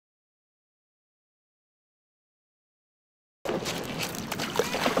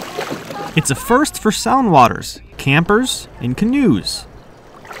It's a first for SoundWaters, campers, and canoes.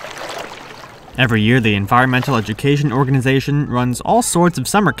 Every year, the environmental education organization runs all sorts of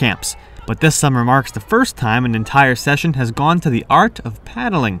summer camps, but this summer marks the first time an entire session has gone to the art of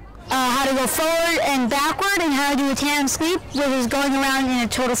paddling. How to go forward and backward, and how to do a tandem sweep, which is going around in a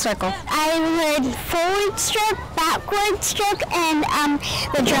total circle. I learned forward stroke, backward stroke, and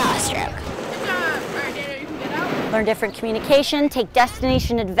the draw stroke. Learn different communication, take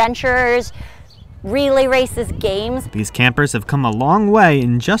destination adventures, relay races, games. These campers have come a long way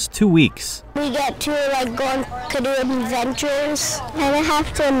in just 2 weeks. We get to go on canoe adventures, and you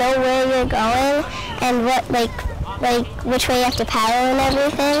have to know where you're going and what which way you have to paddle and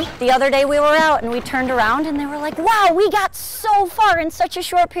everything. The other day we were out and we turned around and they were like, wow, we got so far in such a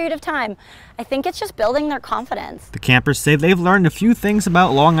short period of time. I think it's just building their confidence. The campers say they've learned a few things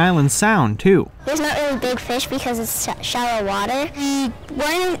about Long Island Sound, too. There's not really big fish because it's shallow water. We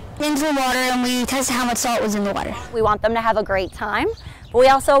went into the water and we tested how much salt was in the water. We want them to have a great time, but we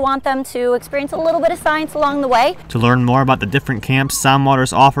also want them to experience a little bit of science along the way. To learn more about the different camps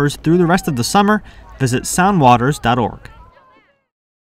SoundWaters offers through the rest of the summer, visit soundwaters.org.